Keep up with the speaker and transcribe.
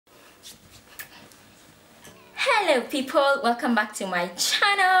Hello people, welcome back to my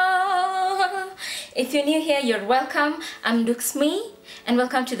channel. If you're new here, you're welcome. I'm Nduxxme and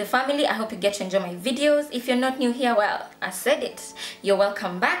welcome to the family. I hope you get to enjoy my videos. If you're not new here, well, I said it. You're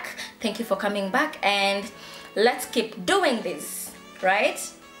welcome back. Thank you for coming back and let's keep doing this, right?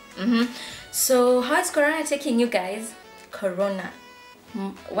 So how is Corona taking you guys? Corona.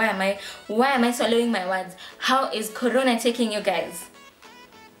 Why am I swallowing my words? How is Corona taking you guys?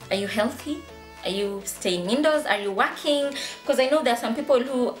 Are you healthy? Are you staying indoors? Are you working? Because I know there are some people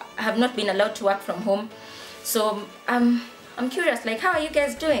who have not been allowed to work from home. So I'm curious, like, how are you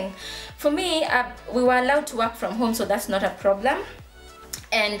guys doing? For me, we were allowed to work from home, so that's not a problem.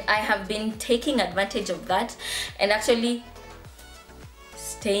 And I have been taking advantage of that and actually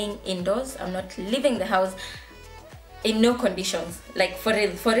staying indoors. I'm not leaving the house in no conditions. Like for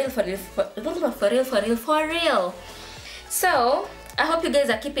real. So I hope you guys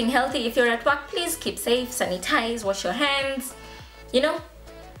are keeping healthy. If you're at work, please keep safe, sanitize, wash your hands, you know,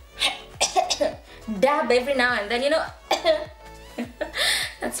 dab every now and then, you know.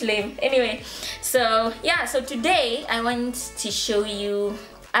 That's lame. Anyway, so yeah, so today I want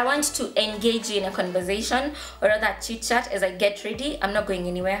to engage you in a conversation, or rather chit chat as I get ready. I'm not going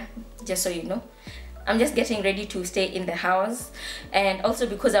anywhere, just so you know. I'm just getting ready to stay in the house, and also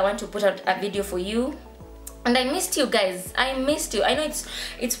because I want to put out a video for you. And I missed you guys. I missed you. I know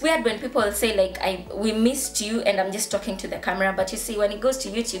it's weird when people say like we missed you and I'm just talking to the camera, but you see, when it goes to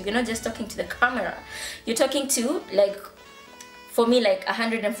YouTube, you're not just talking to the camera. You're talking to, like, for me, like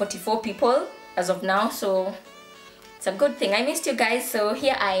 144 people as of now, so it's a good thing. I missed you guys, so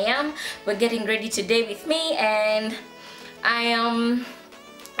here I am. We're getting ready today with me, and I am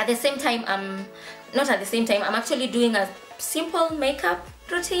I'm actually doing a simple makeup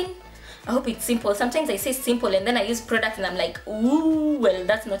routine. I hope it's simple. Sometimes I say simple and then I use product and I'm like, ooh, well,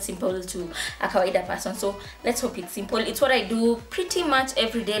 that's not simple to a kawaida person. So let's hope it's simple. It's what I do pretty much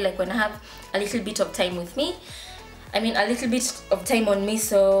every day, like when I have a little bit of time with me. I mean, a little bit of time on me.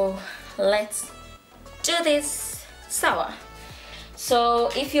 So let's do this. Sawa.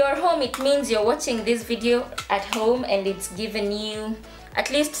 So if you're home, it means you're watching this video at home and it's given you, at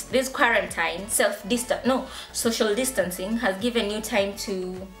least this quarantine, social distancing has given you time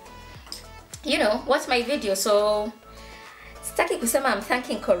to, you know, watch my video. So sitaki kusema I'm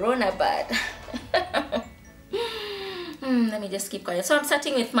thanking Corona, but let me just keep quiet. So I'm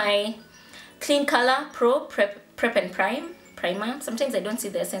starting with my KleanKolor Pro Prep and Primer. Sometimes I don't see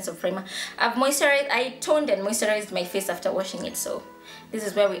the essence of primer. I toned and moisturized my face after washing it, so this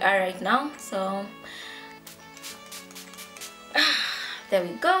is where we are right now. So there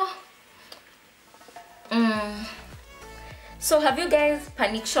we go. So have you guys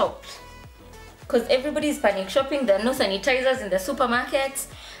panic shopped? Because everybody is panic shopping. There are no sanitizers in the supermarkets,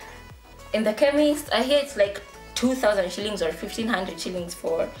 in the chemist. I hear it's like 2,000 shillings or 1,500 shillings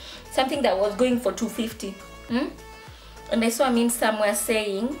for something that was going for 250. And I saw a meme somewhere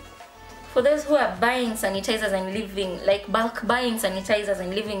saying, for those who are buying sanitizers and leaving, like bulk buying sanitizers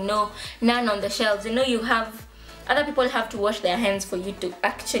and leaving none on the shelves, you know, other people have to wash their hands for you to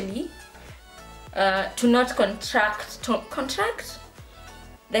actually to not contract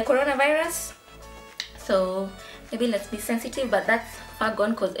the coronavirus. So maybe let's be sensitive, but that's far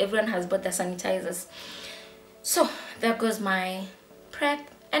gone because everyone has bought their sanitizers. So there goes my prep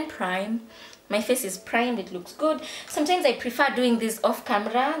and prime. My face is primed, it looks good. Sometimes I prefer doing this off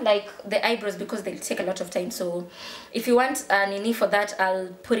camera, like the eyebrows, because they take a lot of time. So if you want a nini for that, I'll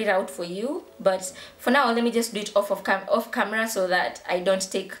put it out for you. But for now, let me just do it off camera so that I don't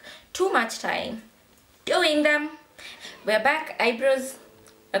take too much time doing them. We're back. Eyebrows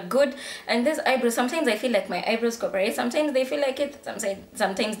are good, and this eyebrows, sometimes I feel like my eyebrows cooperate, sometimes they feel like it,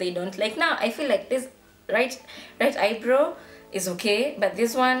 sometimes they don't. Like now I feel like this right eyebrow is okay, but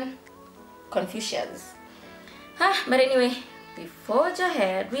this one, Confucius. But anyway, we forge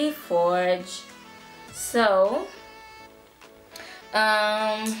ahead, we forge. So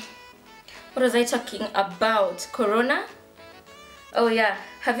what was I talking about? Corona. Oh yeah,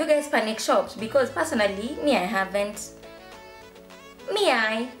 have you guys panic shopped? Because personally, me, I haven't.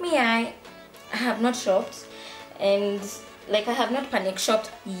 I have not shopped, and like I have not panic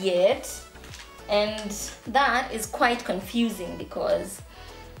shopped yet, and that is quite confusing because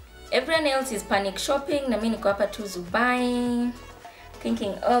everyone else is panic shopping. Na mimi niko hapa tu Zubai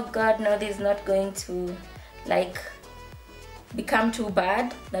thinking, oh god, no, this is not going to like become too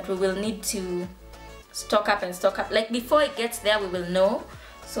bad that we will need to stock up. Like before it gets there, we will know.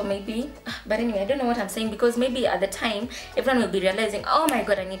 So maybe, but anyway, I don't know what I'm saying, because maybe at the time everyone will be realizing, oh my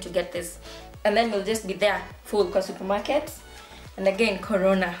god, I need to get this, and then we'll just be there full because supermarkets. And again,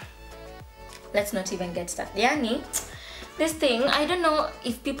 Corona. let's not even get started. Yani, this thing, I don't know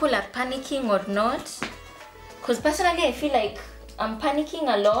if people are panicking or not, because personally I feel like I'm panicking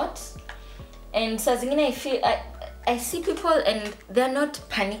a lot, and saa zingine I feel I see people and they're not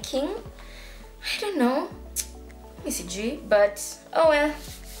panicking. I don't know, sijui, but oh well.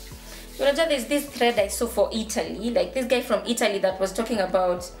 You know, there's this thread I saw for Italy, like this guy from Italy that was talking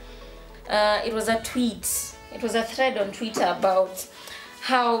about, it was a tweet, it was a thread on Twitter about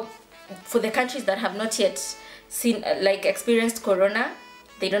how for the countries that have not yet seen, like experienced corona,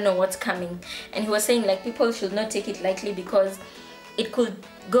 they don't know what's coming. And he was saying like people should not take it lightly because it could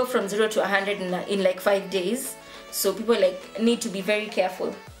go from 0 to 100 in like 5 days. So people like need to be very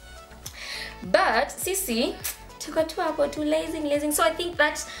careful. But Sisi, too lazing. So I think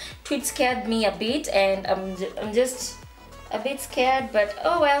that tweet scared me a bit, and I'm just a bit scared, but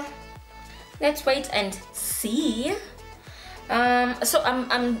oh well, let's wait and see. So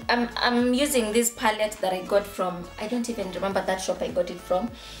I'm using this palette that I got from, I don't even remember that shop I got it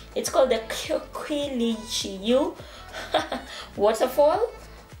from. It's called the LI SHI YU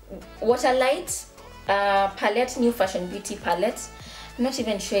waterlight palette, new fashion beauty palette. I'm not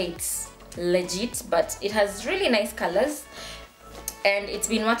even sure it's legit, but it has really nice colors and it's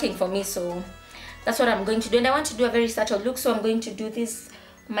been working for me, so that's what I'm going to do. And I want to do a very subtle look, so I'm going to do these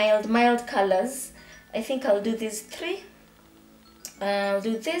mild colors. I think I'll do these 3. I'll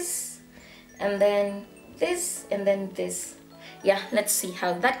do this, and then this, and then this. Yeah, let's see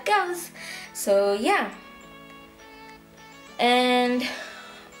how that goes. So yeah, and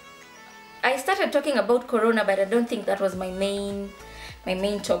I started talking about corona, but I don't think that was my main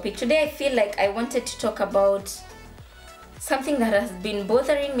topic. Today I feel like I wanted to talk about something that has been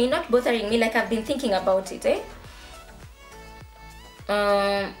bothering me, not bothering me, like I've been thinking about it,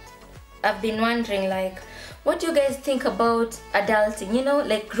 I've been wondering, like, what do you guys think about adulting, you know,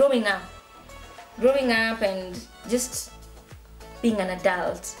 like growing up and just being an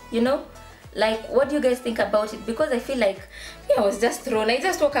adult, you know? Like, what do you guys think about it? Because I feel like, yeah, I was just thrown. I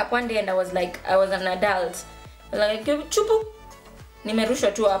just woke up one day and I was like, I was an adult. Like, chupu,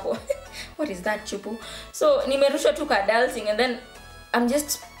 nimerushwa tu hapo. What is that, chupu? So, nimerushwa tu kwa adulting, and then I'm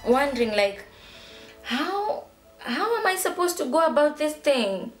just wondering, like, how am I supposed to go about this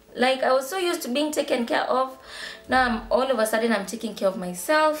thing? Like, I was so used to being taken care of. Now, all of a sudden, I'm taking care of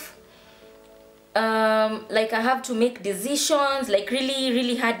myself. Like, I have to make decisions, like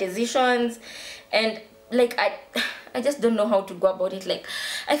really hard decisions. And, like, I just don't know how to go about it. Like,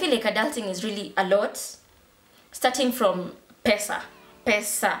 I feel like adulting is really a lot. Starting from pesa,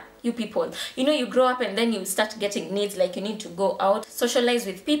 you people. You know, you grow up and then you start getting needs. Like, you need to go out, socialize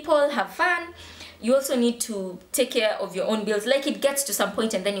with people, have fun. You also need to take care of your own bills. Like, it gets to some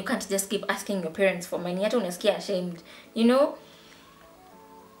point and then you can't just keep asking your parents for money. Hata unasikia ashamed, you know?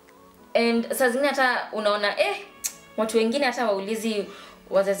 And saa zingine hata unaona watu wengine hata waulizi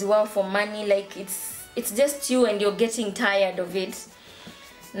wazazi wao for money. Like, it's just you and you're getting tired of it.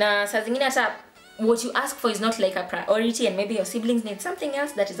 Na saa zingine hata what you ask for is not like a priority, and maybe your siblings need something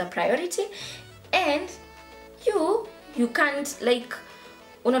else that is a priority, and you can't, like,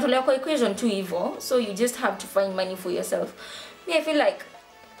 unatolewa kwa equation tu hivyo, so you just have to find money for yourself. Me, I feel like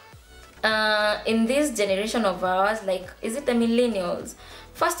in this generation of ours, like, is it the millennials?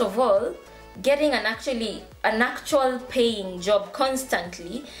 First of all, getting an actual paying job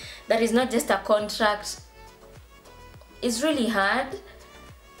constantly that is not just a contract is really hard.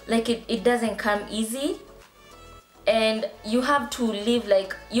 Like, it doesn't come easy, and you have to live,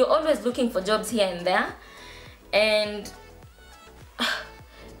 like, you're always looking for jobs here and there. And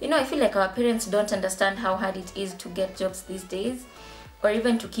you know, I feel like our parents don't understand how hard it is to get jobs these days, or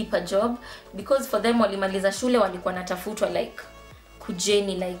even to keep a job, because for them, walimaliza shule walikuwa natafutwa, like,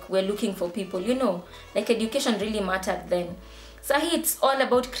 kujeni, like, we're looking for people, you know, like, education really mattered then. So it's all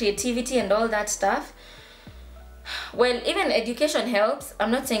about creativity and all that stuff. Well, even education helps. I'm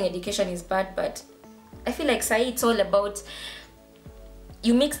not saying education is bad, but I feel like it's all about,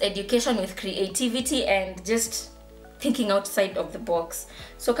 you mix education with creativity and just thinking outside of the box.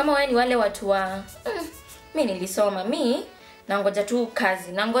 So kama wewe ni wale watu wa mimi nilisoma, mimi nangoja tu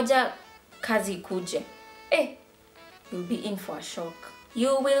kazi, nangoja kazi ikuje, you'll be in for a shock.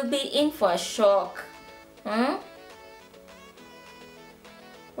 You will be in for a shock.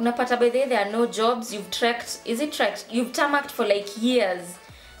 Unapata by there are no jobs. You've trekked, you've tarmacked for like years,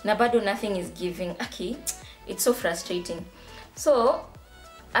 na bado nothing is giving. Okay, it's so frustrating. So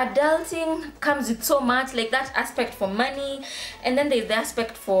adulting comes with so much, like, that aspect for money, and then there's the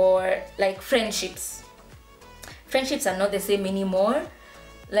aspect for, like, friendships. Friendships are not the same anymore.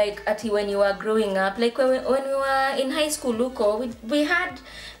 Like, when you were growing up, like when we were in high school, we had,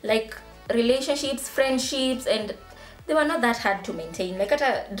 like, relationships, friendships, and they were not that hard to maintain. Like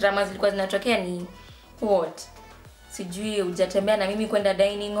hata dramas zilikuwa zinatokea ni what? Sijui hujatembea na mimi kwenda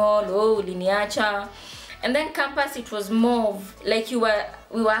dining hall, oh uliniacha. And then campus, it was more of like we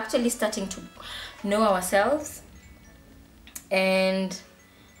were actually starting to know ourselves. And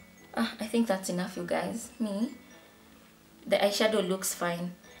I think that's enough, you guys. The eyeshadow looks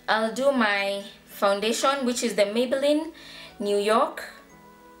fine. I'll do my foundation, which is the Maybelline New York.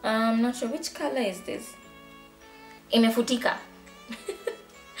 I'm not sure which color is this. Imefutika.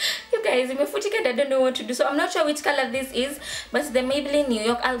 You guys, imefutika and I don't know what to do. So I'm not sure which color this is, but the Maybelline New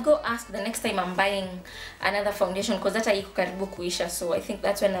York. I'll go ask the next time I'm buying another foundation because that iko karibu kuisha. So I think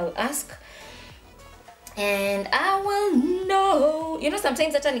that's when I'll ask. And I will know. You know,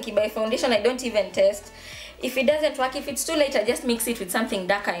 sometimes that when I buy foundation, I don't even test. If it doesn't work, if it's too light, I just mix it with something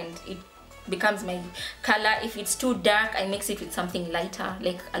darker and it becomes my color. If it's too dark, I mix it with something lighter,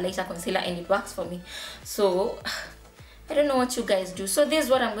 like a lighter concealer, and it works for me. So I don't know what you guys do. So this is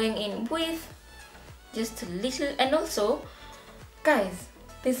what I'm going in with, just a little. And also, guys,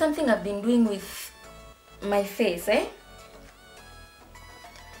 there's something I've been doing with my face,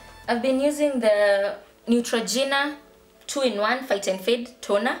 I've been using the Neutrogena 2-in-1 Fight and Fade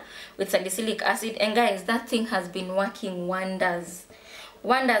toner with salicylic acid, and guys, that thing has been working wonders.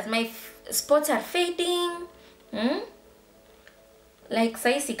 My spots are fading. Like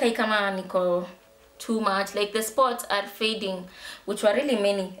saisi kai kama niko too much. Like the spots are fading, which were really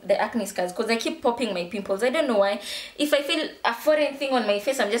many, the acne scars, because I keep popping my pimples. I don't know why. If I feel a foreign thing on my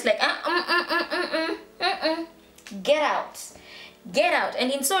face, I'm just like get out.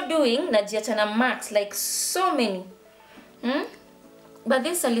 And in so doing, najiachana marks, like so many. But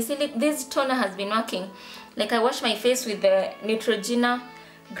this toner has been working. Like I wash my face with the Neutrogena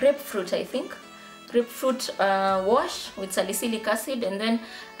grapefruit, I think. Grapefruit wash with salicylic acid, and then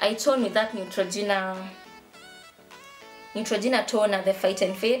I tone with that Neutrogena toner, the Fight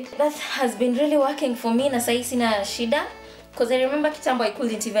and Fade. That has been really working for me. Na sai sina shida, because I remember kitambo I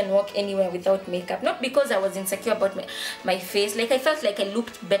couldn't even walk anywhere without makeup. Not because I was insecure about my face. Like I felt like I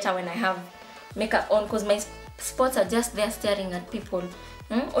looked better when I have makeup on, because my spots are just there staring at people.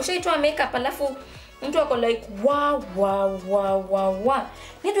 Ushaitwa makeup alafu mtu wako like wow.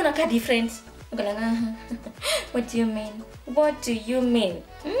 Nini unakaa different? What do you mean?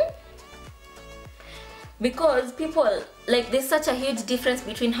 Because people, like, there's such a huge difference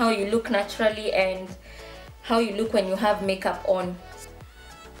between how you look naturally and how you look when you have makeup on.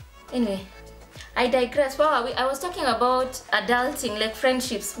 Anyway, I digress. Wow, I was talking about adulting, like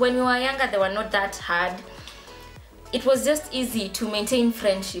friendships. When we were younger, they were not that hard. It was just easy to maintain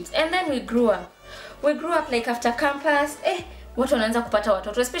friendships. And then we grew up. Like after campus, watu wanaanza kupata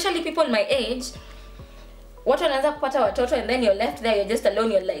watoto, especially people my age. Watu wanaanza kupata watoto, and then you're left there, you're just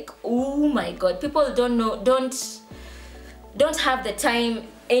alone. You're like, oh my god, people don't have the time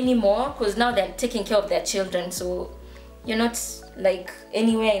anymore, because now they're taking care of their children, so you're not like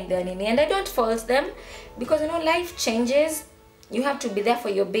anywhere in there. And I don't fault them, because you know, life changes. You have to be there for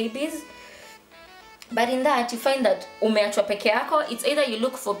your babies. But in that, you find that umeachwa peke yako. It's either you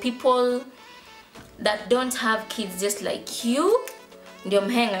look for people that don't have kids just like you, ndio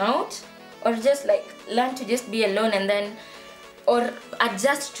hang out, or just like learn to just be alone, and then or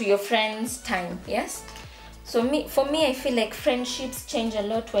adjust to your friends' time. Yes. So for me, I feel like friendships change a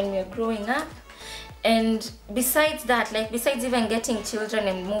lot when we're growing up. And besides that, like besides even getting children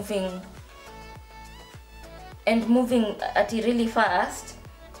and moving at it really fast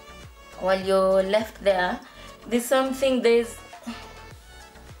while you're left there, there's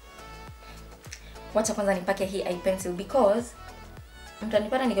wacha kwanza nipake hii eye pencil, because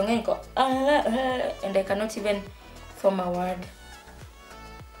mtanipata nikiongea niko and I cannot even form a word.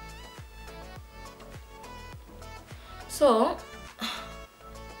 So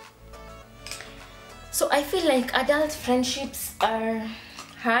I feel like adult friendships are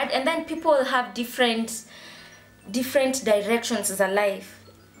hard, and then people have different directions as a life.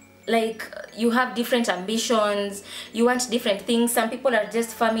 Like you have different ambitions, you want different things. Some people are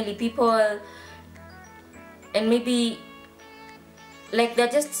just family people, and maybe like they're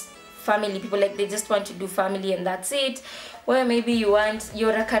just family people, like they just want to do family and that's it. Where maybe you're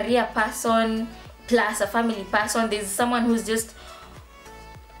a career person plus a family person. There's someone who's just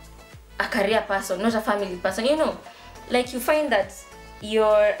a career person, not a family person, you know. Like you find that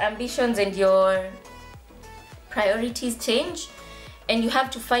your ambitions and your priorities change, and you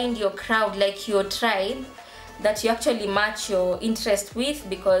have to find your crowd, like your tribe, that you actually match your interest with,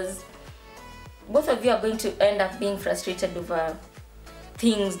 because both of you are going to end up being frustrated over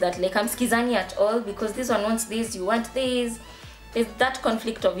things that like hamskizani at all, because this one wants this, you want this, there's that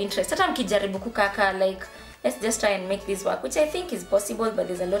conflict of interest. Hata mkijaribu kukaka like let's just try and make this work, which I think is possible, but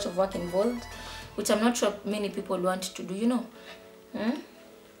there's a lot of work involved, which I'm not sure many people want to do, you know.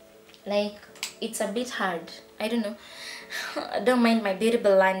 Like it's a bit hard. I don't know. I don't mind my beauty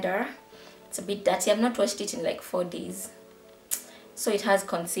blender. It's a bit dirty. I've not washed it in like 4 days. So it has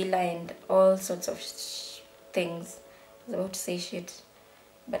concealer and all sorts of things. I was about to say shit,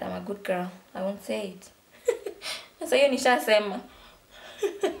 but I'm a good girl. I won't say it. So hiyo nishasema.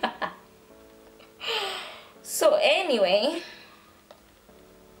 So anyway,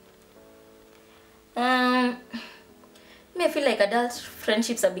 me I feel like adult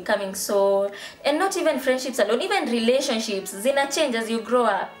friendships are becoming so, and not even friendships alone, even relationships, zina change as you grow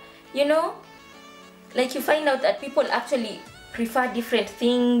up, you know? Like you find out that people actually prefer different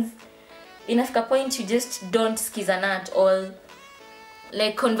things. Inafika point you just don't skizana at all.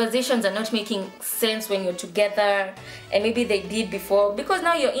 Like conversations are not making sense when you're together, and maybe they did before because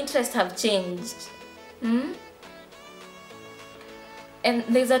now your interests have changed. And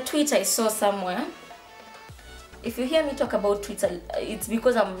there's a tweet I saw somewhere. If you hear me talk about Twitter, it's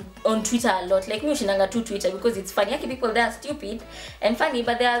because I'm on Twitter a lot. Like me ushinanga to Twitter because it's funny. Yaki people there are stupid and funny,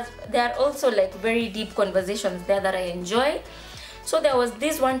 but there are also like very deep conversations there that I enjoy. So there was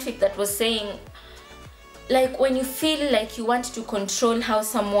this one tweet that was saying, like when you feel like you want to control how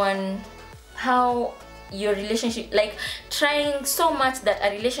your relationship, like trying so much that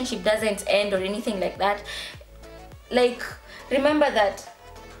a relationship doesn't end or anything like that, like remember that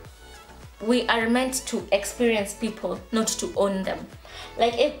we are meant to experience people, not to own them.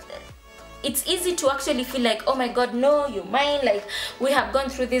 Like it's easy to actually feel like, oh my god, no, you're mine, like we have gone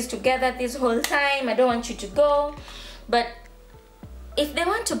through this together this whole time, I don't want you to go. But if they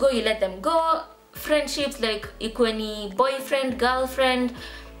want to go, you let them go. Friendships, like ikweni boyfriend, girlfriend,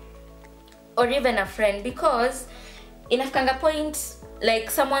 or even a friend, because inafkanga point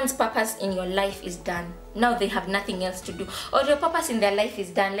like someone's purpose in your life is done. Now they have nothing else to do, or your purpose in their life is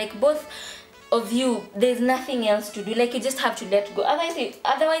done. Like both of you, there's nothing else to do. Like you just have to let go.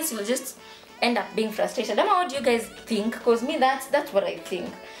 Otherwise you'll just end up being frustrated. I don't know what you guys think, because me that's what I think.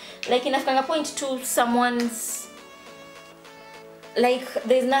 Like inafkanga point to someone's, like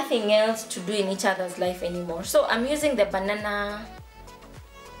there's nothing else to do in each other's life anymore. So I'm using the Banana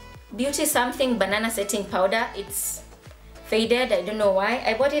Beauty something banana setting powder. It's faded, I don't know why.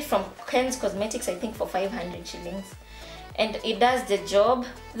 I bought it from Ken's Cosmetics, I think for 500 shillings, and it does the job.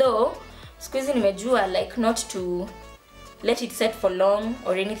 Though squeezing nimejua like not to let it set for long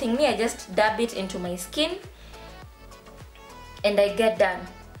or anything. Me, I just dab it into my skin and I get done,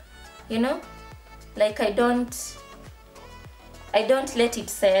 you know. Like I don't let it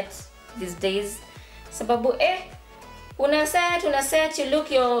set these days. Sababu una set, you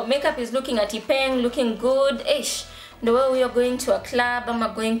look, your makeup is looking at ipeng, looking good, the way we are going to a club,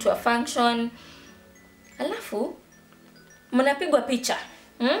 I'm going to a function, alafu mnapigwa picha.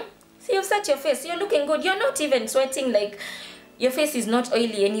 See, you've set your face, you're looking good, you're not even sweating, like your face is not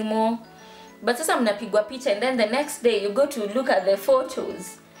oily anymore, but sasa mnapigwa picha, and then the next day you go to look at the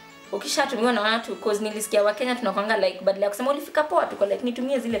photos. Ukishatumiwa na watu, cause nilisikia Wakenya tunakwanga like badala ya kusema ulifika poa, tuko like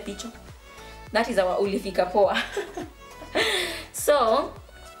nitumie zile picha. That is our ulifika poa. So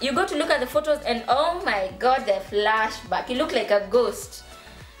you go to look at the photos and oh my god, the flashback, you look like a ghost.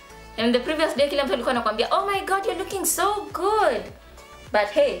 And the previous day kila mtu alikuwa anakuambia, oh my god, you're looking so good. But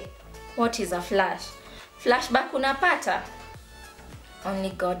hey, what is a flashback unapata? Only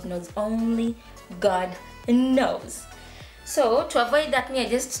God knows, only God knows. So to avoid that,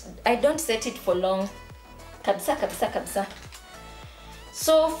 I don't set it for long. Kabisa.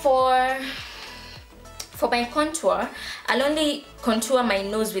 So for my contour, I'll only contour my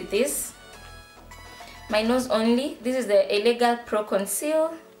nose with this. My nose only. This is the LI Pro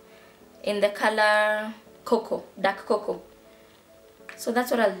Conceal in the color Cocoa, dark cocoa. So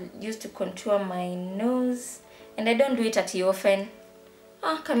that's what I'll use to contour my nose, and I don't do it at often.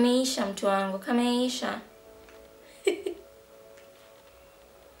 Kameisha mtu wangu, kameisha.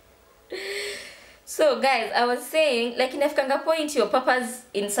 So guys, I was saying, like inafkanga point, your purpose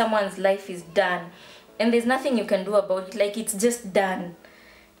in someone's life is done, and there's nothing you can do about it. Like it's just done,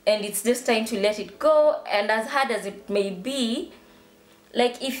 and it's just time to let it go. And as hard as it may be,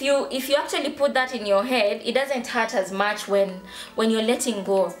 like if you actually put that in your head, it doesn't hurt as much when you're letting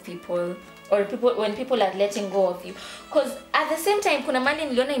go of people, or when people are letting go of you. Because at the same time, kuna mali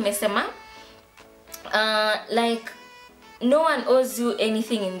niliona imesema like no one owes you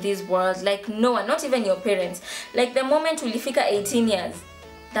anything in this world. Like no one, not even your parents. Like the moment ulifika 18 years,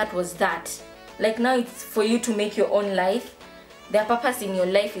 that was that. Like now it's for you to make your own life. Their purpose in your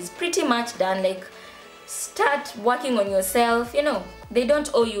life is pretty much done. Like start working on yourself. You know, they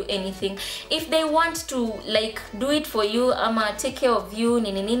don't owe you anything. If they want to like do it for you, take care of you,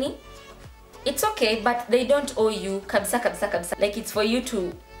 nini nini, it's okay, but they don't owe you kabisa kabisa kabisa. Like, it's for you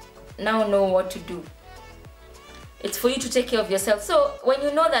to now know what to do. It's for you to take care of yourself. So when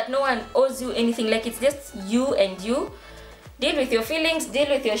you know that no one owes you anything, like it's just you and you, deal with your feelings, deal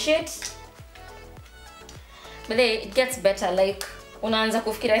with your shit. But then it gets better. Like, unaanza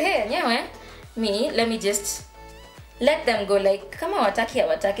kufikira, hey, nyewe, me, let me just let them go. Like, kama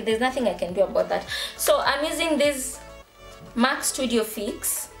wataki, there's nothing I can do about that. So I'm using this M.A.C Studio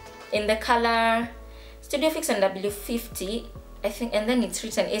Fix in the color Studio Fix and W50, I think, and then it's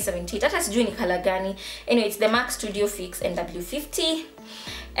written A70. That has sijui ni color gani. Anyway, it's the M.A.C Studio Fix and W50.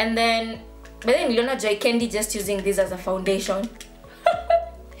 And then, but then niliona Joy Candy just using this as a foundation.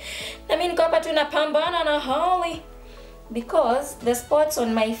 I mean, niko hapa tu napambana na hali because the spots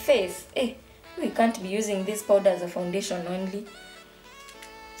on my face, we can't be using this powder as a foundation only.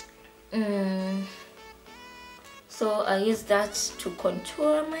 So I use that to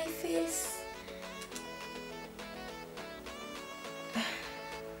contour my face.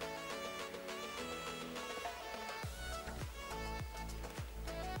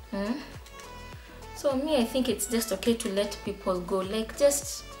 So me, I think it's just okay to let people go. Like,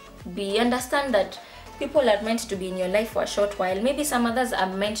 just understand that people are meant to be in your life for a short while. Maybe some others are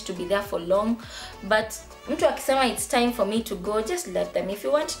meant to be there for long, but mtu akisema it's time for me to go, just let them. If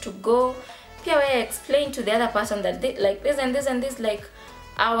you want to go, pia we explain to the other person that they, like this and this and this, like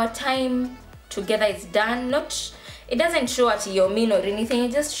our time together is done. Not, it doesn't show at you're mean or anything.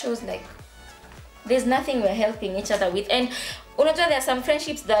 It just shows like there's nothing we're helping each other with. And unajua, there are some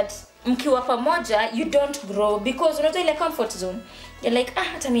friendships that mkiwa pamoja you don't grow because unajua ile comfort zone. You're like,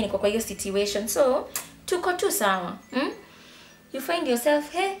 hata mimi niko kwa hiyo situation, so tuko tu sawa. You find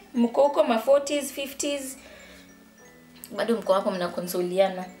yourself, hey, mko huko ma 40s, 50s, bado mko hapo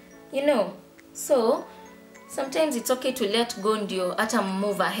mnakonsoliana, you know. So sometimes it's okay to let go ndio hata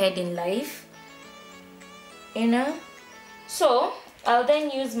move ahead in life, you know. So I'll then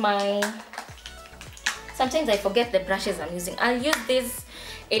use my, sometimes I forget the brushes I'm using. I'll use this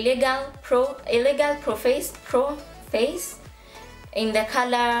Illegal Pro Face in the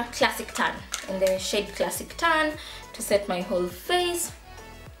color Classic Tan, in the shade Classic Tan, to set my whole face.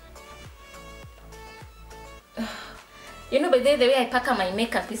 You know, but the way I pack my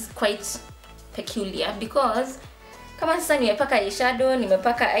makeup is quite peculiar because kama sasa nimepaka eyeshadow,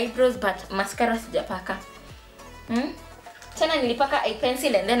 nimepaka eyebrows, but mascara sijapaka. Tena nilipaka eye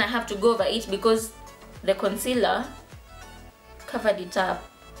pencil and then I have to go over it because the concealer covered it up.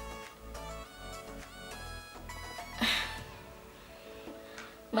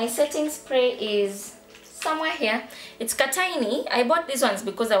 My setting spray is somewhere here. It's tiny. I bought these ones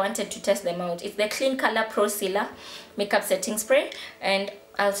because I wanted to test them out. It's the KleanKolor Pro Sealer makeup setting spray, and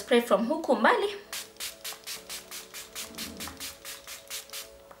I'll spray from huku mbali.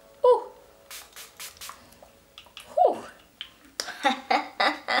 Ooh. Ooh.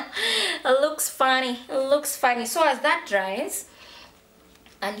 It looks funny. It looks funny. So as that dries,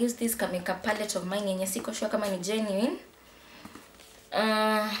 I'll use this makeup palette of mine yenye siko sure kama ni genuine,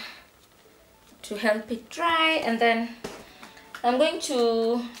 to help it dry. And then I'm going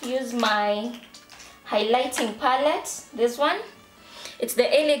to use my highlighting palette, this one. It's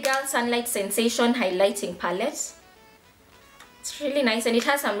the Illegal Sunlight Sensation highlighting palette. It's really nice and it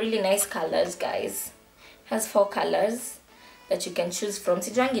has some really nice colors, guys. It has 4 colors that you can choose from.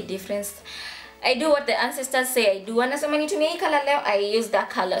 Sijuangi difference. I do what the ancestors say I do. Wanasema nitumie hii color leo, I use that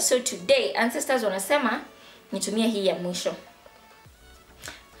color. So today ancestors wanasema nitumie hii ya mwisho.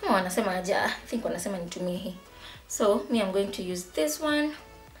 Wanasema aje, I think wanasema nitumie hii. So me, I'm going to use this one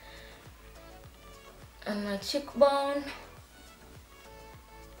on my cheekbone.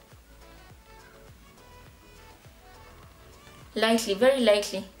 Lightly, very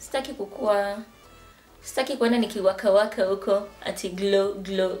lightly. Sitaki kuenda nikiwaka waka huko ati glow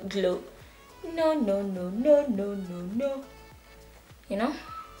glow glow. No. You know?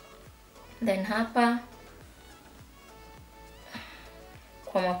 Then hapa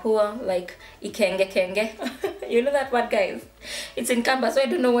kwa mapua, like ikenge. You know that word, guys? It's in Kamba, so I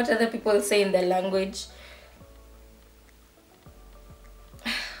don't know what other people say in their language.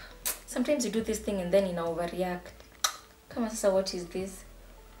 Sometimes you do this thing and then you overreact. Come on, sasa, what is this?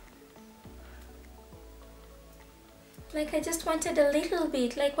 Like, I just wanted a little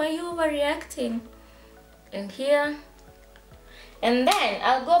bit. Like, why are you overreacting? And here. And then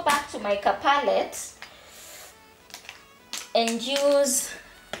I'll go back to my makeup palette and use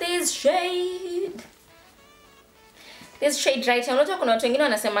this shade. This shade right here. Unajua kuna watu wengine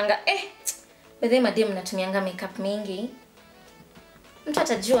wanasemanga, But then madam natumianga makeup mingi. Mtu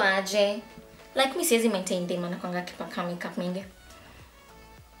atajua aje. Like mi siwezi maintain dem anakwanga kipaka makeup mingi.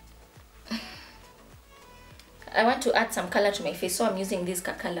 I want to add some color to my face, so I'm using this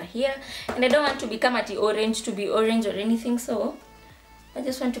color here. And I don't want to become at the orange to be orange or anything, so I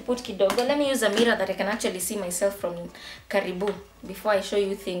just want to put kidogo. Let me use a mirror that I can actually see myself from karibu before I show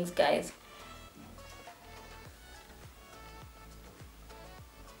you things, guys.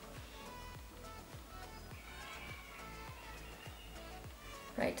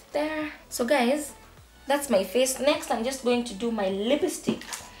 Right there. So guys, that's my face. Next, I'm just going to do my lipstick.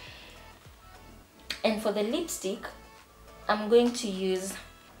 And for the lipstick, I'm going to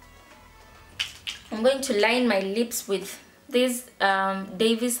line my lips with this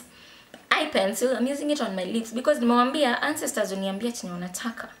Davis eye pencil. I'm using it on my lips because nimewambia ancestors uniambia chenye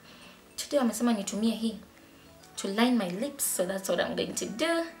wanataka. Today wamesema nitumie hii to line my lips, so that's what I'm going to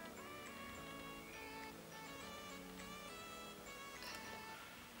do.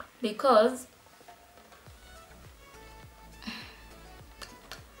 Because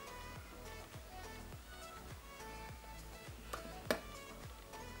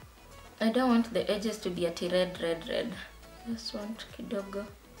I don't want the edges to be at red. Just want kidogo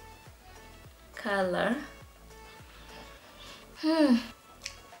color.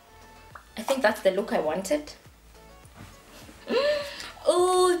 I think that's the look I wanted.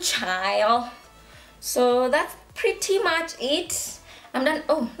 Oh child. So that's pretty much it. I'm done.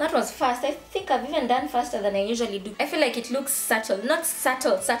 Oh, that was fast. I think I've even done faster than I usually do. I feel like it looks subtle. Not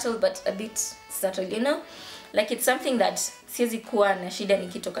subtle, but a bit subtle, you know? Like it's something that siwezi kuwa na shida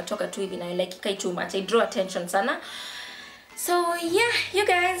nikitoka tu hivi na like ikai too much. I draw attention sana. So yeah, you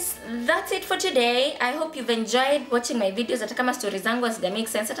guys, that's it for today. I hope you've enjoyed watching my videos. Hata kama stories zangu hazija make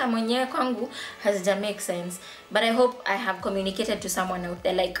sense, hata mwenyewe kwangu hazija make sense. But I hope I have communicated to someone out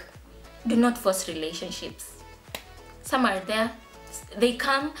there, like, do not force relationships. Some are there. They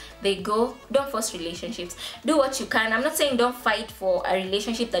come, they go. Don't force relationships. Do what you can. I'm not saying don't fight for a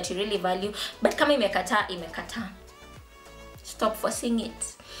relationship that you really value, but kama imekata, imekata. Stop forcing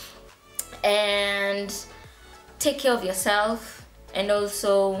it. And take care of yourself. And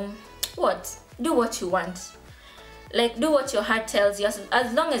also, do what you want. Like, do what your heart tells you.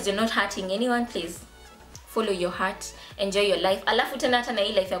 As long as you're not hurting anyone, please follow your heart, enjoy your life. Alafu tena hata na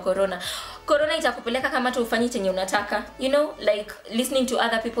hii life ya corona itakupeleka kama tu ufanyi chenye unataka, you know, like listening to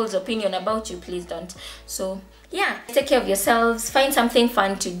other people's opinion about you. Please don't. So yeah, take care of yourselves, find something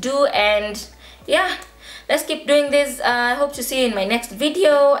fun to do, and yeah, let's keep doing this. I hope to see you in my next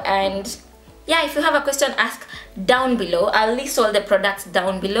video. And yeah, if you have a question, ask down below. I'll list all the products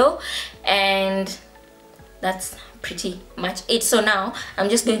down below, and that's pretty much it. So now I'm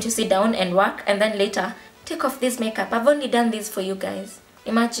just going to sit down and work, and then later take off this makeup. I've only done this for you guys.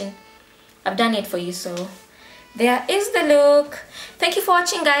 Imagine, I've done it for you. So there is the look. Thank you for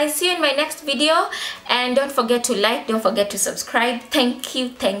watching, guys. See you in my next video, and don't forget to like, don't forget to subscribe. Thank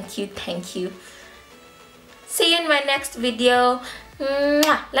you. See you in my next video.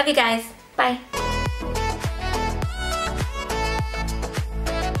 Mwah. Love you guys. Bye.